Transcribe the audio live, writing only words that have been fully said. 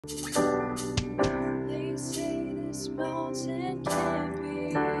They say this mountain can't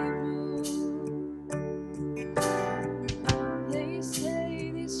be moved. They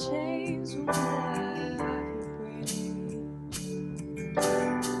say these chains will never break.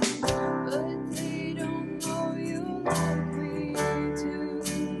 But they don't know you like we do.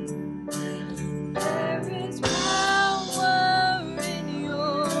 There is power in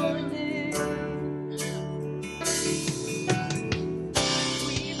your name.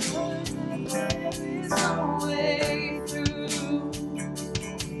 We've heard that there is no way through.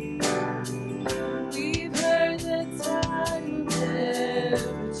 We've heard that time will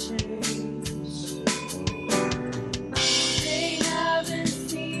never change. They haven't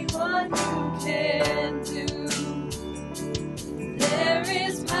seen what you can do. There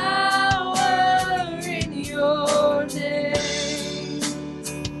is power in your name.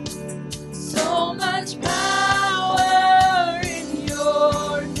 So much power in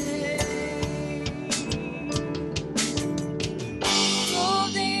your name.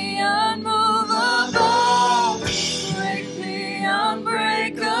 Move the unmovable, break the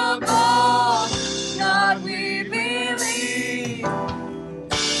unbreakable. God, we believe.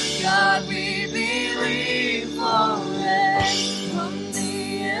 God, we believe for it. From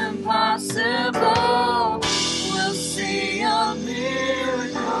the impossible, we'll see a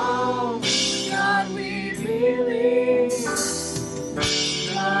miracle. God, we believe.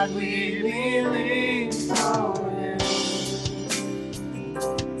 God, we believe for it.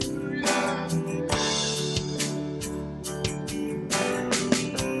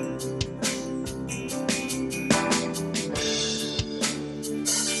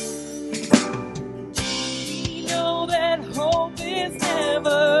 We know that hope is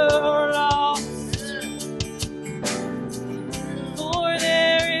never lost, for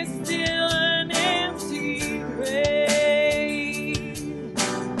there is still an empty grave.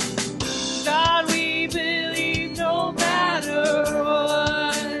 God, we believe no matter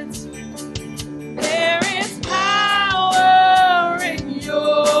what, there is power in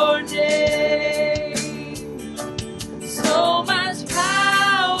your name. So much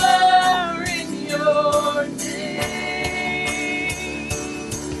power in your name.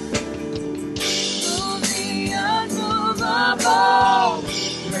 Move the unmovable,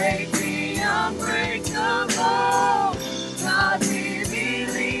 break the unbreakable. God, we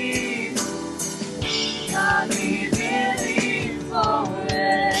believe. God, we believe for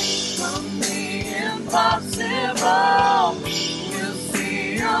it. From the impossible, we'll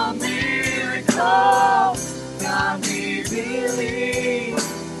see a miracle. God, we believe.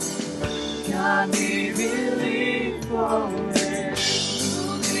 God, we believe for it.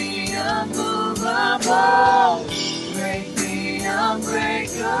 Move the unmovable, break the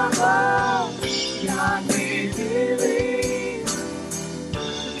unbreakable. God, we believe.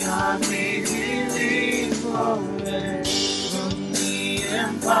 God, we believe for it. From the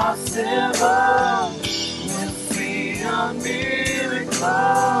impossible, we'll see a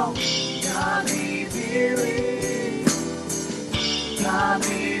miracle. God, we believe. God,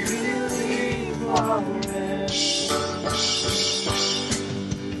 we believe for it.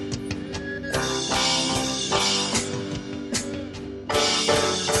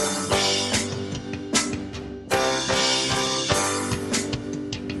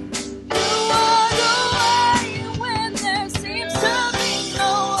 You are the way when there seems to be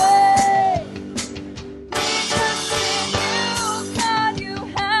no way. We trust in you, God, you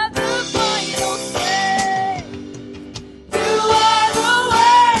have the final say. You are the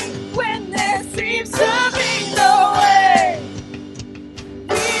way when there seems to be no way.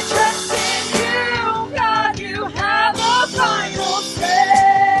 We trust in you, God, you have the final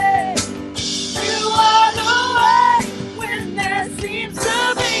say. You are the way when there seems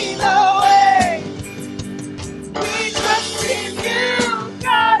to be no way. We trust in you,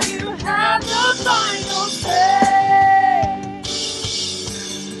 God, you have the final say.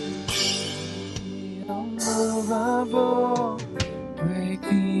 The unmovable, break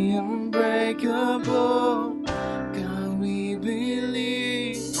the unbreakable. God, we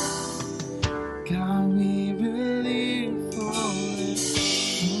believe. God, we believe for it.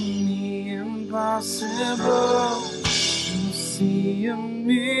 From the impossible, we'll see a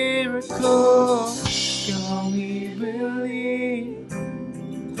miracle. God, we believe.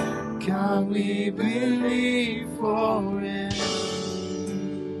 God, we believe for it.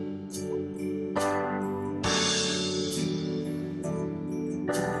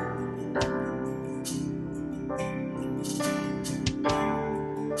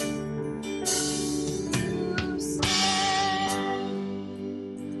 You said,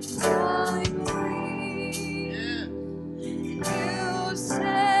 I believe. You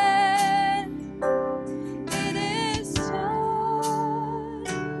said.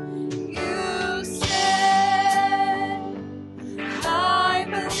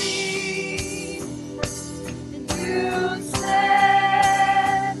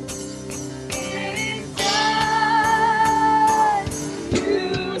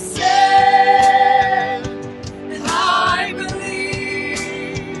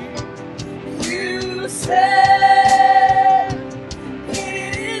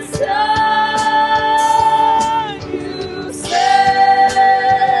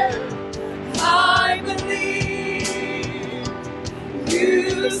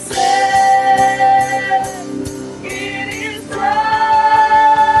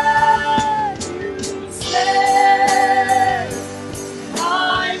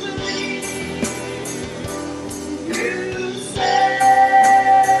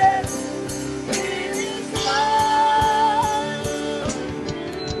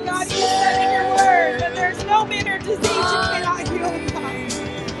 You said in your word that there's no manner of disease you cannot heal, God.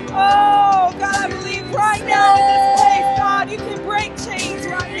 Oh, God, I believe right now in this place, God, you can break chains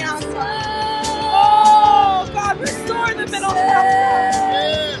right now, God. Oh, God, restore the mental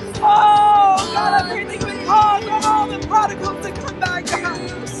health, God. Oh, God, I pray that you would cause all the prodigals to come back, God.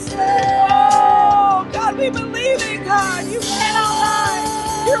 Oh, God, we believe in God. You cannot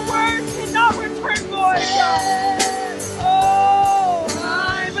lie. Your word cannot return void, God. Oh,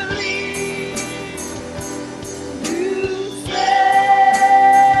 I believe you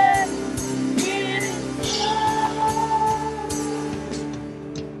said it is done.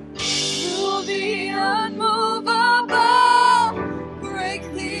 Move the unmovable, break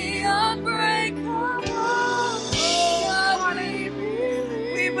the unbreakable. God,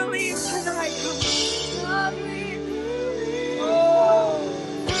 we believe tonight, God. We believe. Oh,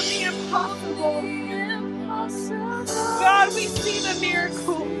 for the impossible. God, we see the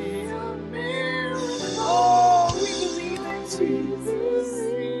miracle. Oh, we believe in Jesus.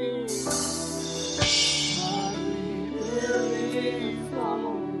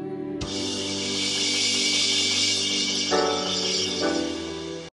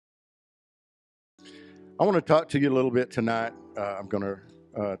 I want to talk to you a little bit tonight. I'm going to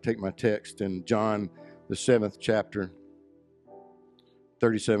take my text in John, the 7th chapter,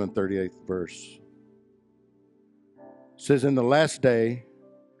 37th, 38th verse. It says, in the last day,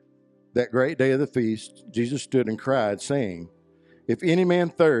 that great day of the feast, Jesus stood and cried, saying, if any man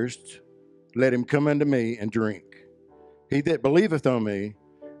thirst, let him come unto me and drink. He that believeth on me,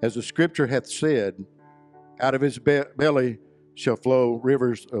 as the scripture hath said, out of his belly shall flow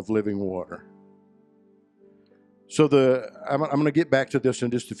rivers of living water. So I'm going to get back to this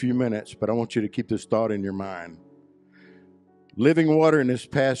in just a few minutes, but I want you to keep this thought in your mind. Living water in this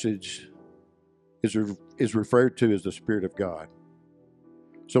passage is referred to as the Spirit of God.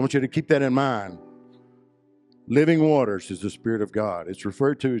 So I want you to keep that in mind. Living waters is the Spirit of God. It's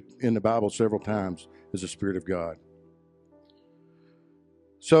referred to in the Bible several times as the Spirit of God.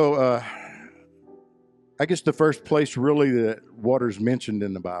 So I guess the first place really that water is mentioned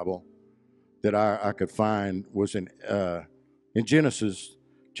in the Bible that I could find was in Genesis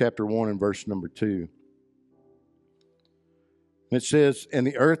chapter 1 and verse number 2. It says, and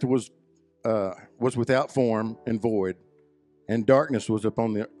the earth was without form and void, and darkness was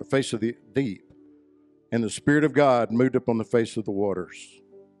upon the face of the deep, and the Spirit of God moved upon the face of the waters.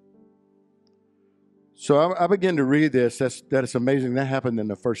 So I began to read this. That is amazing. That happened in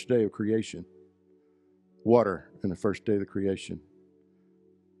the first day of creation. Water in the first day of the creation.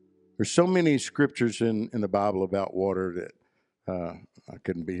 There's so many scriptures in the Bible about water that I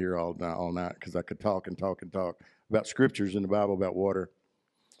couldn't be here all night because I could talk and talk and talk about scriptures in the Bible about water.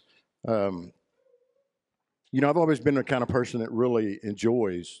 I've always been the kind of person that really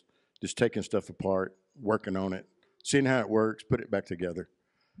enjoys just taking stuff apart, working on it, seeing how it works, put it back together.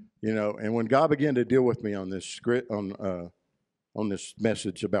 And when God began to deal with me on this script, on this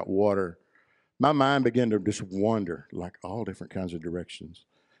message about water, my mind began to just wander like all different kinds of directions.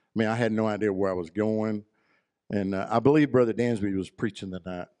 I mean, I had no idea where I was going. And I believe Brother Dansby was preaching the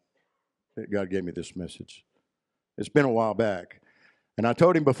night that God gave me this message. It's been a while back. And I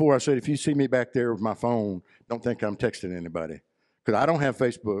told him before, I said, if you see me back there with my phone, don't think I'm texting anybody. Because I don't have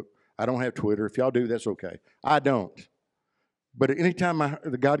Facebook. I don't have Twitter. If y'all do, that's okay. I don't. But anytime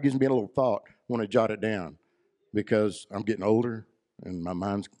God gives me a little thought, I want to jot it down. Because I'm getting older and my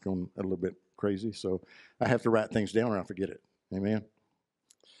mind's going a little bit crazy. So I have to write things down or I'll forget it. Amen.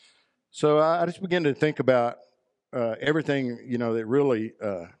 So I just began to think about everything, that really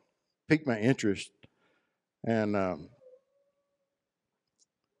piqued my interest. And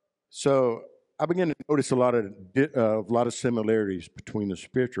so I began to notice a lot of similarities between the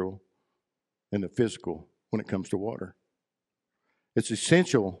spiritual and the physical when it comes to water. It's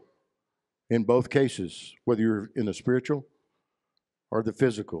essential in both cases, whether you're in the spiritual or the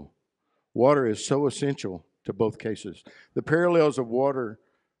physical. Water is so essential to both cases. The parallels of water,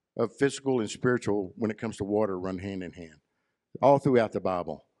 of physical and spiritual, when it comes to water, run hand in hand, all throughout the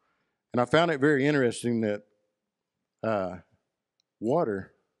Bible. And I found it very interesting that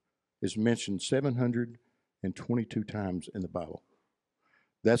water is mentioned 722 times in the Bible.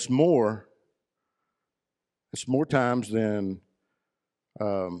 That's more times than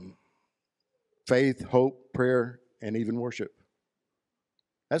faith, hope, prayer, and even worship.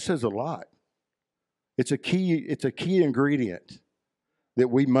 That says a lot. It's a key ingredient that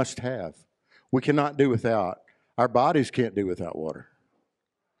we must have. We cannot do without. Our bodies can't do without water.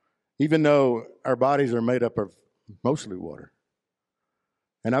 Even though our bodies are made up of mostly water.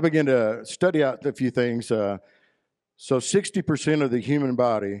 And I began to study out a few things. So 60% of the human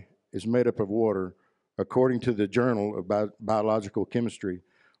body is made up of water, according to the Journal of Biological Chemistry,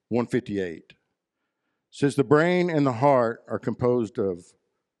 158. Says the brain and the heart are composed of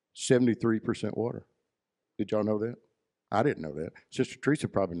 73% water. Did y'all know that? I didn't know that. Sister Teresa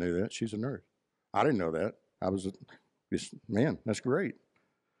probably knew that. She's a nurse. I didn't know that. Man, that's great.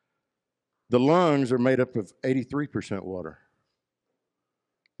 The lungs are made up of 83% water.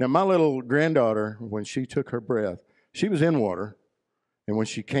 Now, my little granddaughter, when she took her breath, she was in water, and when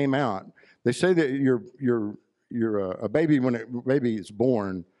she came out, they say that a baby, when a baby is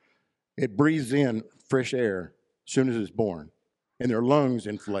born, it breathes in fresh air as soon as it's born, and their lungs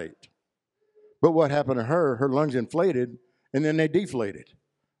inflate. But what happened to her? Her lungs inflated, and then they deflated.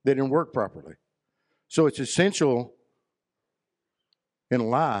 They didn't work properly. So it's essential in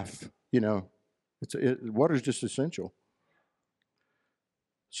life, water's just essential.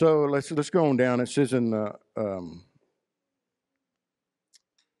 So let's go on down. It says the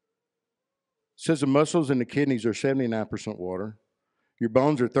muscles and the kidneys are 79% water. Your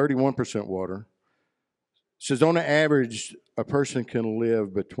bones are 31% water. It says on average, a person can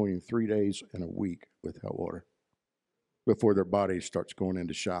live between 3 days and a week without water before their body starts going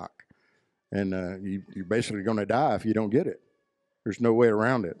into shock. And you're basically going to die if you don't get it. There's no way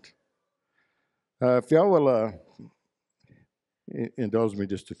around it. If y'all will indulge me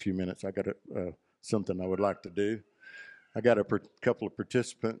just a few minutes, I got something I would like to do. I got a couple of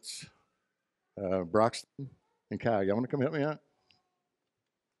participants, Broxton and Kyle. Y'all want to come help me out?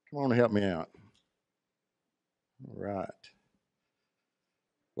 Come on and help me out. All right.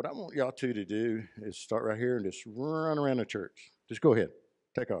 What I want y'all two to do is start right here and just run around the church. Just go ahead.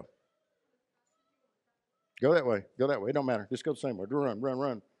 Take off. Go that way. Go that way. It don't matter. Just go the same way.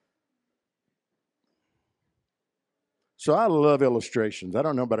 Run. So I love illustrations. I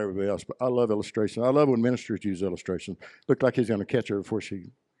don't know about everybody else, but I love illustrations. I love when ministers use illustrations. Look like he's going to catch her before she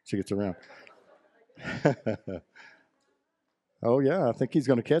gets around. Oh, yeah, I think he's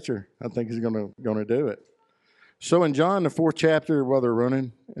going to catch her. I think he's going to do it. So in John, the 4th chapter, while they're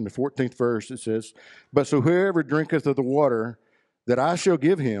running, in the 14th verse, it says, "But so whoever drinketh of the water that I shall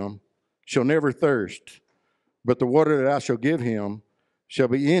give him shall never thirst. But the water that I shall give him shall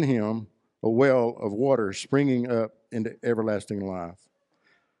be in him a well of water springing up into everlasting life."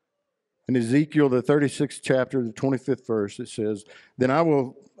 In Ezekiel, the 36th chapter, the 25th verse, it says, "Then I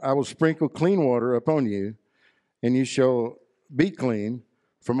will sprinkle clean water upon you, and you shall be clean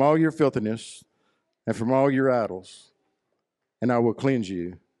from all your filthiness and from all your idols, and I will cleanse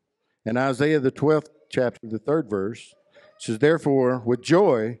you." And Isaiah, the 12th chapter, the 3rd verse, says, "Therefore, with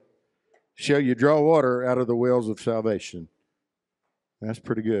joy shall you draw water out of the wells of salvation." That's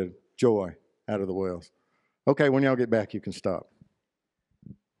pretty good. Joy out of the wells. Okay, when y'all get back, you can stop.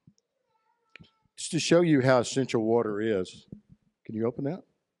 Just to show you how essential water is. Can you open that?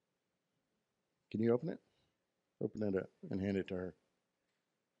 Can you open it? Open it up and hand it to her.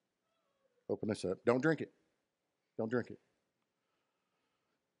 Open this up. Don't drink it. Don't drink it.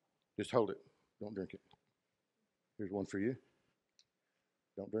 Just hold it. Don't drink it. Here's one for you.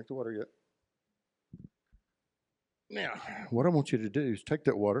 Don't drink the water yet. Now, what I want you to do is take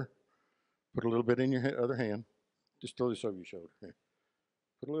that water, put a little bit in your other hand. Just throw this over your shoulder. Here.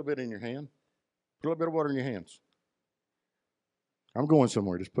 Put a little bit in your hand. Put a little bit of water in your hands. I'm going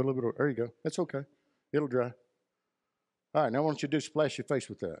somewhere. Just put a little bit of, there you go. That's okay. It'll dry. All right, now I want you to splash your face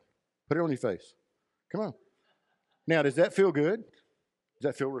with that. Put it on your face. Come on. Now, does that feel good? Does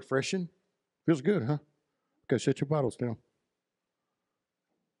that feel refreshing? Feels good, huh? Okay, set your bottles down.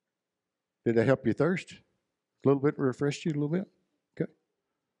 Did that help you thirst? A little bit refreshed you a little bit? Okay.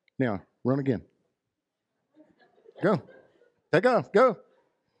 Now, run again. Go. Take off. Go.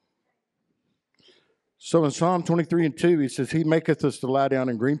 So in Psalm 23:2, he says, "He maketh us to lie down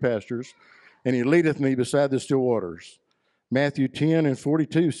in green pastures, and he leadeth me beside the still waters." Matthew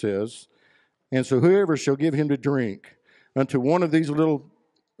 10:42 says, "And so whoever shall give him to drink unto one of these little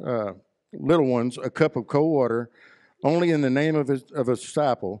ones a cup of cold water, only in the name of a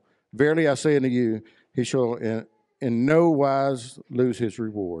disciple, verily I say unto you, he shall in no wise lose his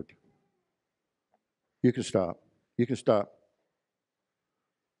reward." You can stop. You can stop.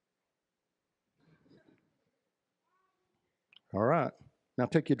 All right. Now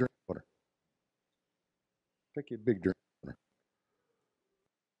take your drink of water. Take your big drink of water.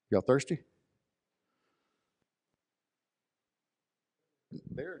 Y'all thirsty?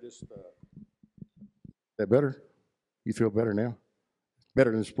 There, just that better? You feel better now?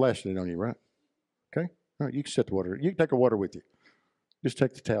 Better than splashing it on you, right? Okay. All right. You can set the water. You can take the water with you. Just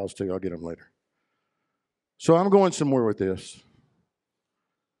take the towels too. I'll get them later. So I'm going somewhere with this.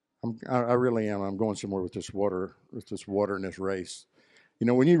 I really am. I'm going somewhere with this water and this race. You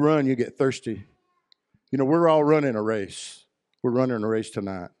know, when you run, you get thirsty. You know, we're all running a race. We're running a race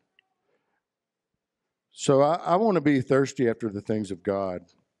tonight. So I want to be thirsty after the things of God.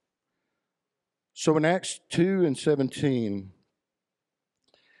 So in Acts 2:17,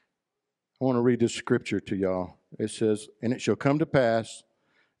 I want to read this scripture to y'all. It says, "And it shall come to pass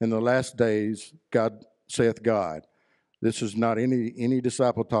in the last days, God saith God." This is not any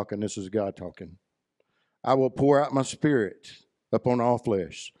disciple talking. This is God talking. "I will pour out my spirit upon all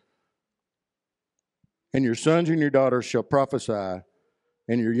flesh. And your sons and your daughters shall prophesy,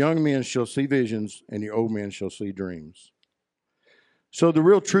 and your young men shall see visions, and your old men shall see dreams." So the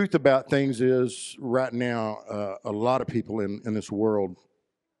real truth about things is, right now, a lot of people in this world,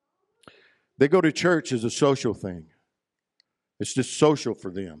 they go to church as a social thing. It's just social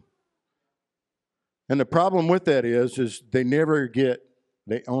for them. And the problem with that is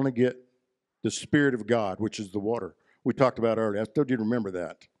they only get the Spirit of God, which is the water we talked about earlier. I told you to remember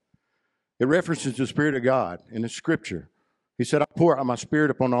that. It references the Spirit of God in the Scripture. He said, "I pour out my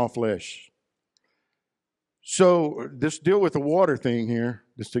Spirit upon all flesh." So this deal with the water thing here,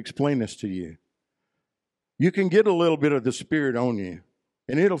 just to explain this to you. You can get a little bit of the Spirit on you,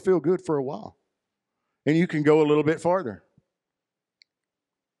 and it'll feel good for a while. And you can go a little bit farther.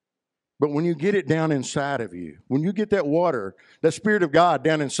 But when you get it down inside of you, when you get that water, that Spirit of God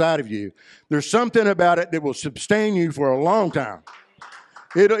down inside of you, there's something about it that will sustain you for a long time.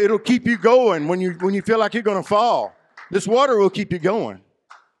 It'll keep you going when you feel like you're going to fall. This water will keep you going.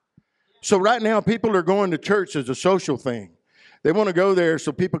 So right now, people are going to church as a social thing. They want to go there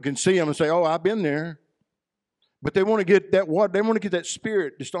so people can see them and say, "Oh, I've been there." But they want to get that water. They want to get that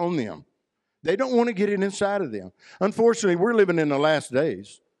Spirit just on them. They don't want to get it inside of them. Unfortunately, we're living in the last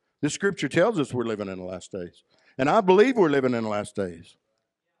days. The Scripture tells us we're living in the last days. And I believe we're living in the last days.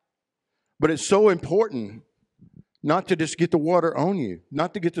 But it's so important not to just get the water on you,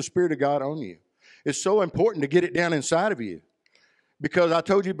 not to get the Spirit of God on you. It's so important to get it down inside of you. Because I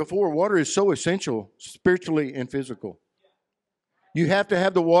told you before, water is so essential spiritually and physical. You have to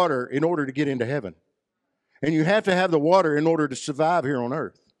have the water in order to get into heaven. And you have to have the water in order to survive here on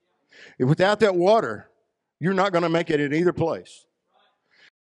earth. And without that water, you're not going to make it in either place.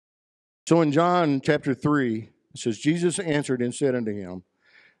 So in John chapter 3, it says, "Jesus answered and said unto him,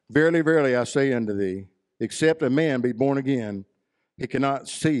 Verily, verily, I say unto thee, except a man be born again, he cannot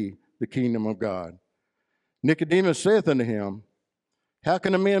see the kingdom of God. Nicodemus saith unto him, How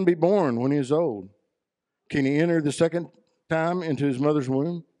can a man be born when he is old? Can he enter the second time into his mother's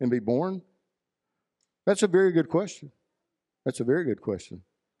womb and be born?" That's a very good question. That's a very good question.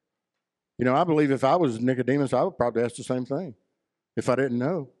 You know, I believe if I was Nicodemus, I would probably ask the same thing if I didn't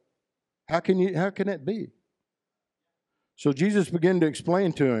know. How can it be? So Jesus began to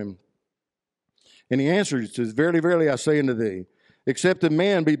explain to him. And he answered, he says, "Verily, verily, I say unto thee, except a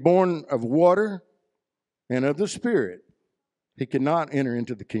man be born of water and of the Spirit, he cannot enter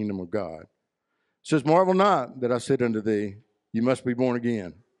into the kingdom of God. It says, Marvel not that I said unto thee, you must be born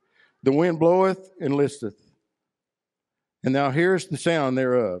again. The wind bloweth and listeth, and thou hearest the sound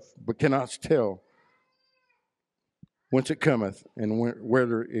thereof, but cannot tell whence it cometh and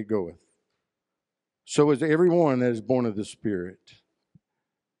whither it goeth. So is every one that is born of the Spirit."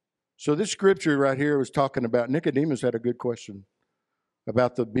 So this scripture right here was talking about, Nicodemus had a good question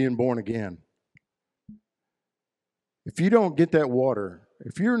about the being born again. If you don't get that water,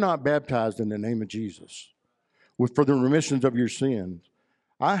 if you're not baptized in the name of Jesus for the remissions of your sins,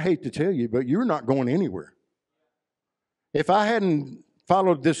 I hate to tell you, but you're not going anywhere. If I hadn't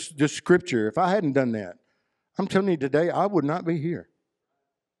followed this scripture, if I hadn't done that, I'm telling you today, I would not be here.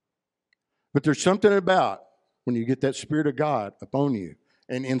 But there's something about when you get that Spirit of God upon you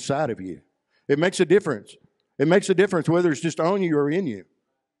and inside of you. It makes a difference. It makes a difference whether it's just on you or in you.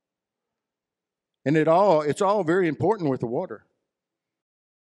 And it's all very important with the water.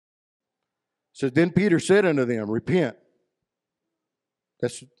 It says, "Then Peter said unto them, Repent."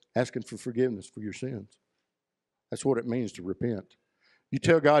 That's asking for forgiveness for your sins. That's what it means to repent. You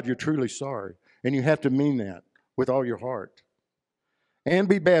tell God you're truly sorry, and you have to mean that with all your heart. "And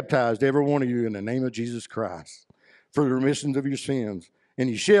be baptized, every one of you, in the name of Jesus Christ, for the remission of your sins, and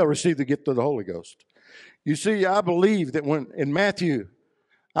you shall receive the gift of the Holy Ghost." You see, I believe that in Matthew,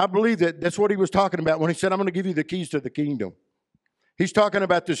 I believe that that's what he was talking about when he said, "I'm going to give you the keys to the kingdom." He's talking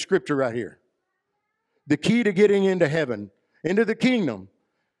about this scripture right here. The key to getting into heaven, into the kingdom,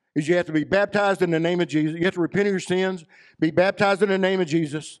 is you have to be baptized in the name of Jesus. You have to repent of your sins, be baptized in the name of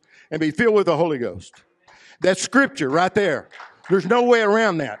Jesus, and be filled with the Holy Ghost. That's scripture right there. There's no way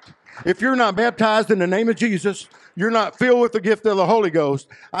around that. If you're not baptized in the name of Jesus, you're not filled with the gift of the Holy Ghost.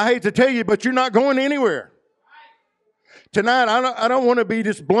 I hate to tell you, but you're not going anywhere. Tonight, I don't want to be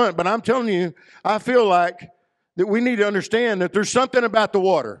just blunt, but I'm telling you, I feel like that we need to understand that there's something about the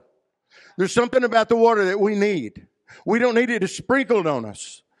water. There's something about the water that we need. We don't need it sprinkled on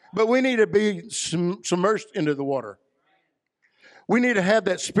us, but we need to be submerged into the water. We need to have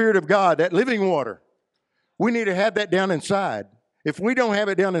that Spirit of God, that living water. We need to have that down inside. If we don't have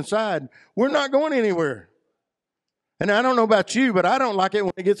it down inside, we're not going anywhere. And I don't know about you, but I don't like it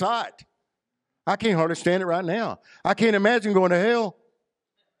when it gets hot. I can't hardly stand it right now. I can't imagine going to hell.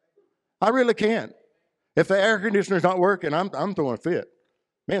 I really can't. If the air conditioner's not working, I'm throwing a fit.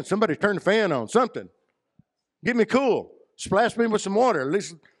 Man, somebody turn the fan on, something. Get me cool. Splash me with some water. At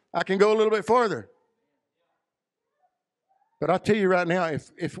least I can go a little bit farther. But I'll tell you right now,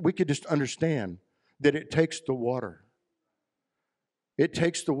 if we could just understand that it takes the water. It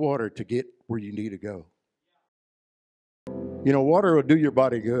takes the water to get where you need to go. You know, water will do your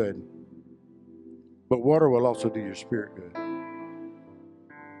body good, but water will also do your spirit good.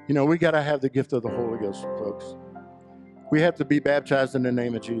 You know, we got to have the gift of the Holy Ghost, folks. We have to be baptized in the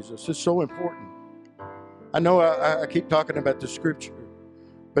name of Jesus. It's so important. I know I keep talking about the scripture,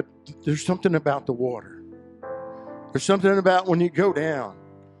 but there's something about the water. There's something about when you go down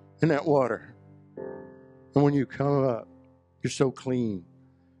in that water and when you come up, you're so clean.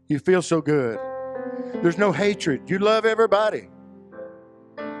 You feel so good. There's no hatred. You love everybody.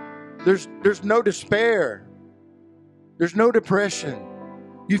 There's no despair. There's no depression.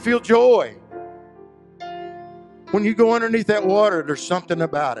 You feel joy. When you go underneath that water, there's something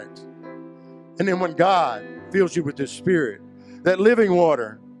about it. And then when God fills you with His Spirit, that living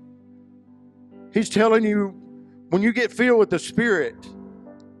water, He's telling you, when you get filled with the Spirit,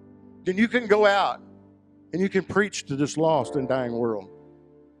 then you can go out and you can preach to this lost and dying world.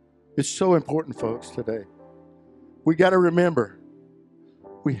 It's so important, folks, today. We got to remember,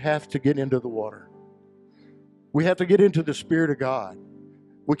 we have to get into the water. We have to get into the Spirit of God.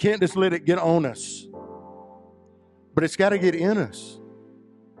 We can't just let it get on us, but it's got to get in us.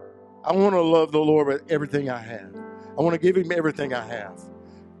 I want to love the Lord with everything I have. I want to give Him everything I have.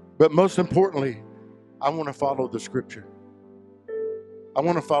 But most importantly, I want to follow the Scripture. I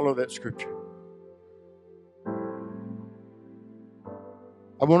want to follow that Scripture.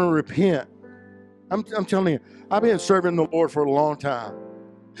 I want to repent. I'm telling you, I've been serving the Lord for a long time.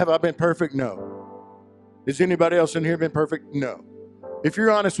 Have I been perfect? No. Has anybody else in here been perfect? No. If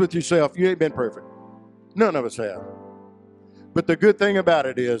you're honest with yourself, you ain't been perfect. None of us have. But the good thing about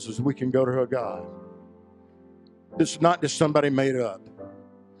it is we can go to a God. It's not just somebody made up.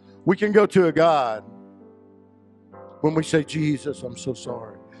 We can go to a God when we say, Jesus, I'm so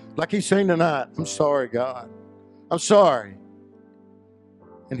sorry. Like He's saying tonight, I'm sorry, God. I'm sorry.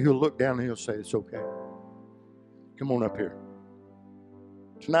 And He'll look down and He'll say, it's okay. Come on up here.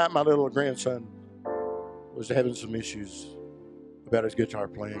 Tonight, my little grandson was having some issues about his guitar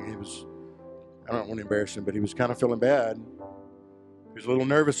playing. He was, I don't want to embarrass him, but he was kind of feeling bad. He was a little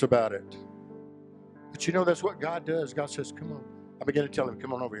nervous about it. But you know, that's what God does. God says, come on. I began to tell him,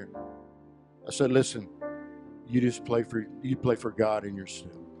 come on over here. I said, listen, you just play for God in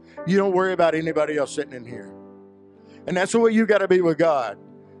yourself. You don't worry about anybody else sitting in here. And that's the way you got to be with God.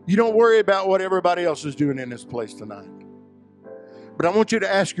 You don't worry about what everybody else is doing in this place tonight. But I want you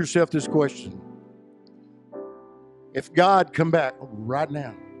to ask yourself this question. If God come back right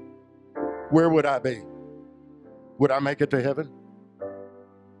now, where would I be? Would I make it to heaven?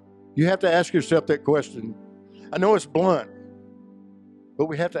 You have to ask yourself that question. I know it's blunt, but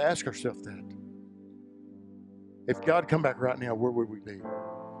we have to ask ourselves that. If God come back right now, where would we be?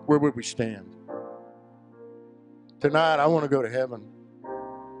 Where would we stand? Tonight, I want to go to heaven.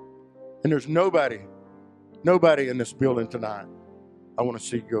 And there's nobody in this building tonight I want to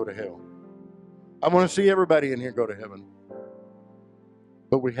see go to hell. I want to see everybody in here go to heaven.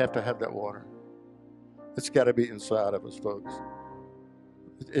 But we have to have that water. It's got to be inside of us, folks.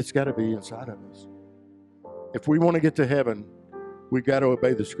 It's got to be inside of us. If we want to get to heaven, we've got to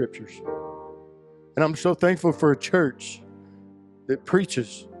obey the Scriptures. And I'm so thankful for a church that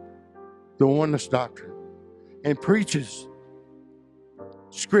preaches the oneness doctrine and preaches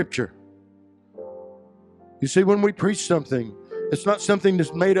Scripture. You see, when we preach something, it's not something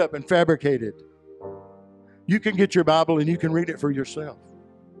that's made up and fabricated. You can get your Bible and you can read it for yourself.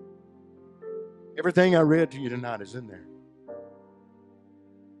 Everything I read to you tonight is in there.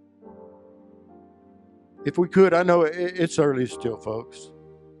 If we could, I know it's early still, folks.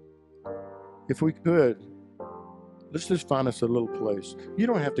 If we could, let's just find us a little place. You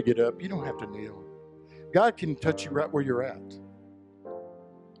don't have to get up. You don't have to kneel. God can touch you right where you're at.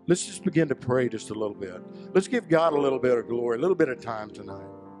 Let's just begin to pray just a little bit. Let's give God a little bit of glory, a little bit of time tonight.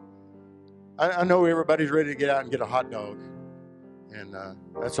 I know everybody's ready to get out and get a hot dog, and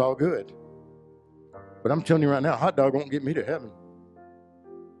that's all good. But I'm telling you right now, a hot dog won't get me to heaven.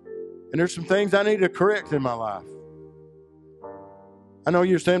 And there's some things I need to correct in my life. I know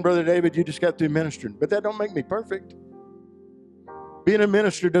you're saying, Brother David, you just got through ministering, but that don't make me perfect. Being a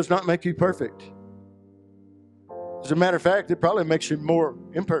minister does not make you perfect. As a matter of fact, it probably makes you more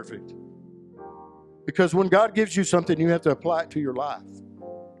imperfect. Because when God gives you something, you have to apply it to your life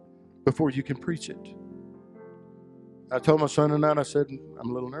before you can preach it. I told my son tonight, I said, I'm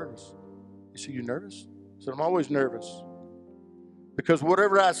a little nervous. He said, you nervous? I said, I'm always nervous. Because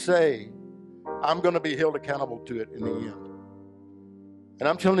whatever I say, I'm going to be held accountable to it in the end. And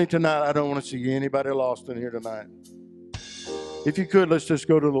I'm telling you tonight, I don't want to see anybody lost in here tonight. If you could, let's just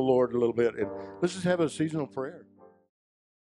go to the Lord a little bit and let's just have a seasonal prayer.